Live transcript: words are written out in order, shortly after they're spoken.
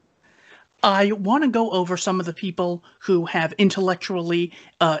I want to go over some of the people who have intellectually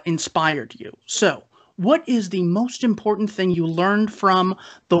inspired you. So, what is the most important thing you learned from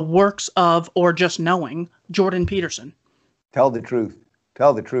the works of, or just knowing, Jordan Peterson? Tell the truth.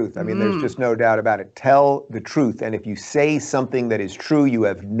 Tell the truth. I mean, there's Mm. just no doubt about it. Tell the truth. And if you say something that is true, you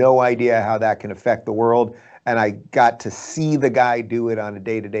have no idea how that can affect the world. And I got to see the guy do it on a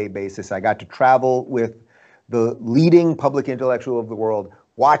day-to-day basis. I got to travel with the leading public intellectual of the world,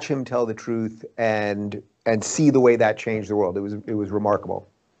 watch him tell the truth, and see the way that changed the world. It was remarkable.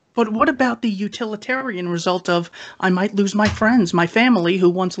 But what about the utilitarian result of I might lose my friends, my family who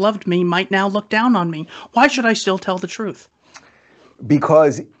once loved me might now look down on me? Why should I still tell the truth?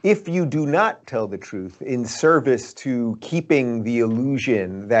 Because if you do not tell the truth in service to keeping the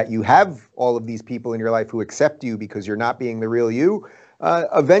illusion that you have all of these people in your life who accept you because you're not being the real you,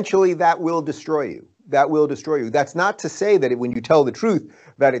 eventually that will destroy you. That will destroy you. That's not to say that when you tell the truth,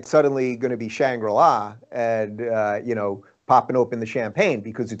 that it's suddenly going to be Shangri-La and, popping open the champagne,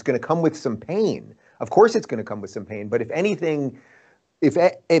 because it's going to come with some pain. Of course it's going to come with some pain. But if anything, if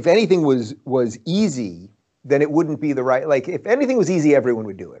anything was easy, then it wouldn't be the right, like if anything was easy, everyone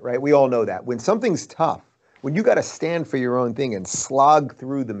would do it, right? We all know that. When something's tough, when you got to stand for your own thing and slog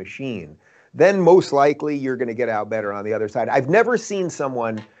through the machine, then most likely you're going to get out better on the other side. I've never seen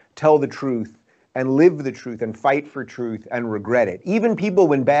someone tell the truth and live the truth and fight for truth and regret it. Even people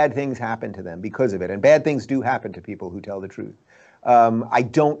when bad things happen to them because of it, and bad things do happen to people who tell the truth. I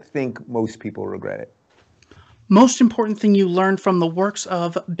don't think most people regret it. Most important thing you learned from the works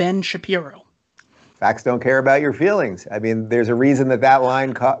of Ben Shapiro. Facts don't care about your feelings. I mean, there's a reason that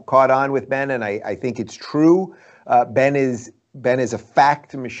line caught on with Ben, and I think it's true. Ben is a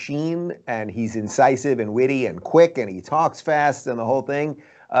fact machine, and he's incisive and witty and quick, and he talks fast and the whole thing.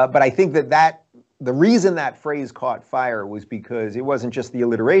 But I think that the reason that phrase caught fire was because it wasn't just the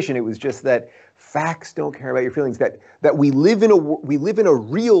alliteration. It was just that facts don't care about your feelings. That we live in a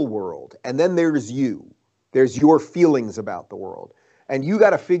real world, and then there's you. There's your feelings about the world. And you got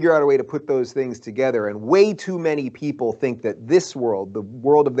to figure out a way to put those things together. And way too many people think that this world, the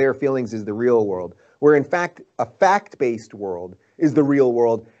world of their feelings, is the real world, where in fact, a fact-based world is the real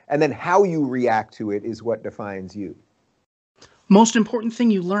world. And then how you react to it is what defines you. Most important thing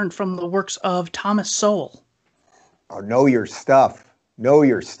you learned from the works of Thomas Sowell. Oh, know your stuff. Know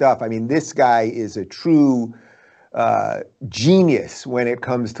your stuff. I mean, this guy is a true genius when it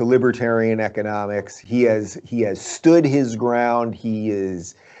comes to libertarian economics. He has stood his ground. He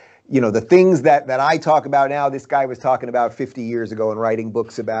is, the things that I talk about now, this guy was talking about 50 years ago and writing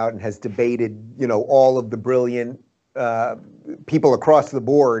books about, and has debated, all of the brilliant people across the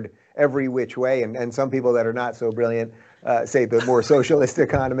board every which way, and some people that are not so brilliant, say the more socialist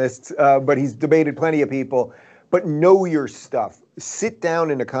economists, but he's debated plenty of people. But know your stuff. Sit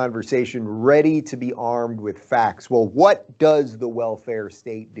down in a conversation ready to be armed with facts. Well, what does the welfare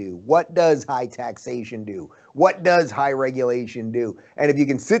state do? What does high taxation do? What does high regulation do? And if you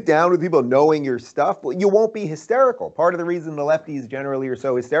can sit down with people knowing your stuff, well, you won't be hysterical. Part of the reason the lefties generally are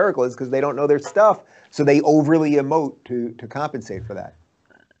so hysterical is because they don't know their stuff. So they overly emote to compensate for that.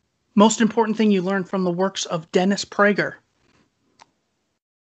 Most important thing you learned from the works of Dennis Prager.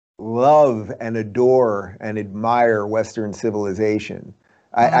 Love and adore and admire Western civilization.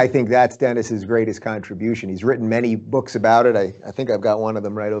 I think that's Dennis's greatest contribution. He's written many books about it. I think I've got one of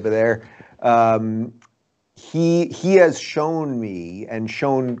them right over there. He has shown me, and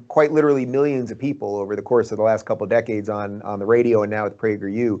shown quite literally millions of people over the course of the last couple of decades on the radio and now with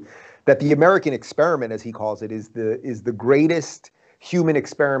PragerU, that the American experiment, as he calls it, is the greatest human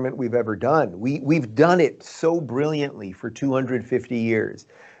experiment we've ever done. We've done it so brilliantly for 250 years.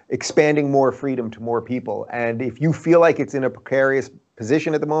 Expanding more freedom to more people. And if you feel like it's in a precarious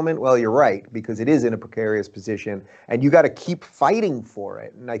position at the moment, well, you're right, because it is in a precarious position, and you got to keep fighting for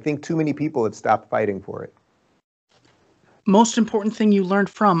it. And I think too many people have stopped fighting for it. Most important thing you learned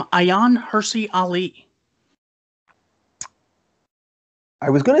from Ayaan Hirsi Ali. I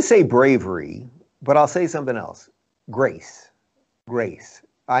was going to say bravery, but I'll say something else. Grace. Grace.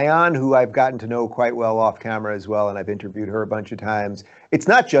 Ayaan, who I've gotten to know quite well off camera as well, and I've interviewed her a bunch of times. It's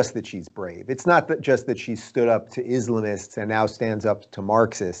not just that she's brave. It's not just that she stood up to Islamists and now stands up to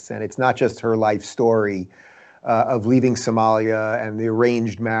Marxists. And it's not just her life story of leaving Somalia and the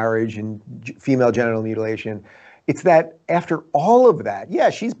arranged marriage and female genital mutilation. It's that after all of that, yeah,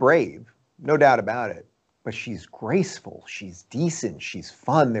 she's brave, no doubt about it. But she's graceful, she's decent, she's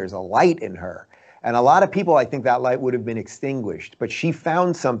fun, there's a light in her. And a lot of people, I think that light would have been extinguished, but she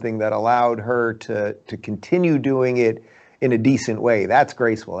found something that allowed her to continue doing it in a decent way. That's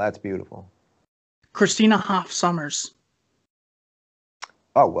graceful, that's beautiful. Christina Hoff Sommers.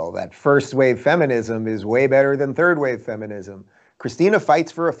 Oh, well, that first wave feminism is way better than third wave feminism. Christina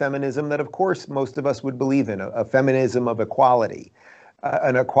fights for a feminism that, of course, most of us would believe in, a feminism of equality,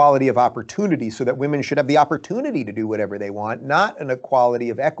 an equality of opportunity so that women should have the opportunity to do whatever they want, not an equality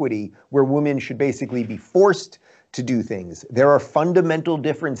of equity where women should basically be forced to do things. There are fundamental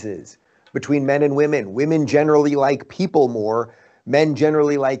differences between men and women. Women generally like people more, men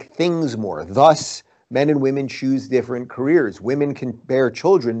generally like things more. Thus, men and women choose different careers. Women can bear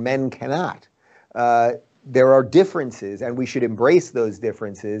children, men cannot. There are differences, and we should embrace those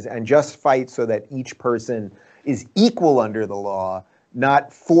differences and just fight so that each person is equal under the law,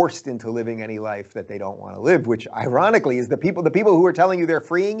 not forced into living any life that they don't want to live, which ironically is the people who are telling you they're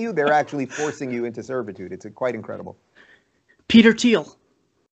freeing you, they're actually forcing you into servitude. It's quite incredible. Peter Thiel.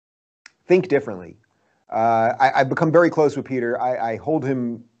 Think differently. I've become very close with Peter. I hold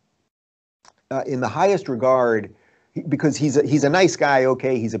him in the highest regard because he's a nice guy,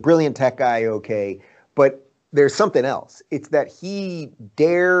 okay. He's a brilliant tech guy, okay. But there's something else. It's that he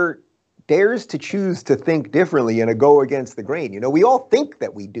dares to choose to think differently and to go against the grain. You know, we all think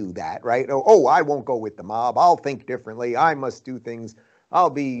that we do that, right? Oh, I won't go with the mob. I'll think differently. I must do things. I'll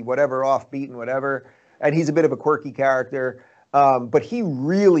be whatever, offbeat and whatever. And he's a bit of a quirky character. But he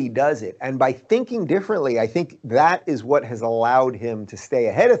really does it. And by thinking differently, I think that is what has allowed him to stay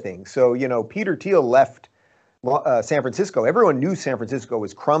ahead of things. So, you know, Peter Thiel left San Francisco. Everyone knew San Francisco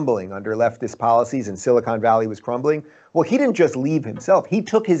was crumbling under leftist policies and Silicon Valley was crumbling. Well, he didn't just leave himself. He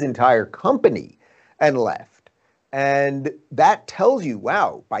took his entire company and left. And that tells you,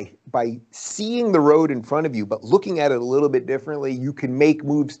 wow, by seeing the road in front of you, but looking at it a little bit differently, you can make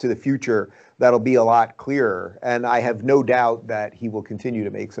moves to the future that'll be a lot clearer. And I have no doubt that he will continue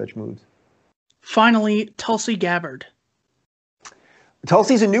to make such moves. Finally, Tulsi Gabbard.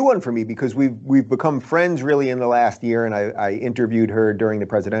 Tulsi's a new one for me because we've become friends really in the last year, and I interviewed her during the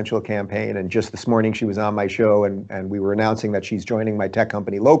presidential campaign, and just this morning she was on my show, and we were announcing that she's joining my tech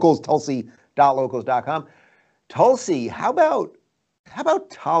company, Locals, tulsi.locals.com. Tulsi, how about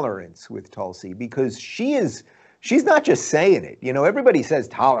tolerance with Tulsi? Because she's not just saying it. You know, everybody says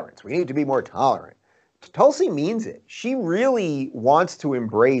tolerance. We need to be more tolerant. Tulsi means it. She really wants to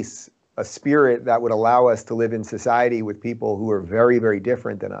embrace a spirit that would allow us to live in society with people who are very, very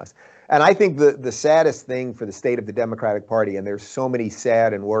different than us. And I think the saddest thing for the state of the Democratic Party, and there's so many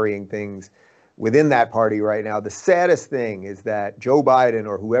sad and worrying things within that party right now, the saddest thing is that Joe Biden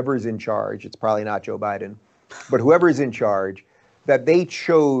or whoever's in charge, it's probably not Joe Biden, but whoever is in charge, that they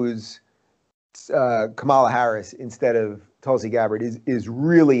chose Kamala Harris instead of Tulsi Gabbard is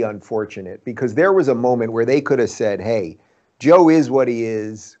really unfortunate, because there was a moment where they could have said, hey, Joe is what he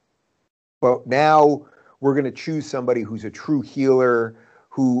is, but now we're going to choose somebody who's a true healer,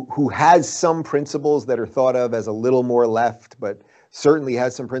 who has some principles that are thought of as a little more left, but certainly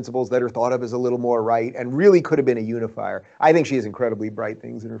has some principles that are thought of as a little more right, and really could have been a unifier. I think she has incredibly bright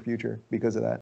things in her future because of that.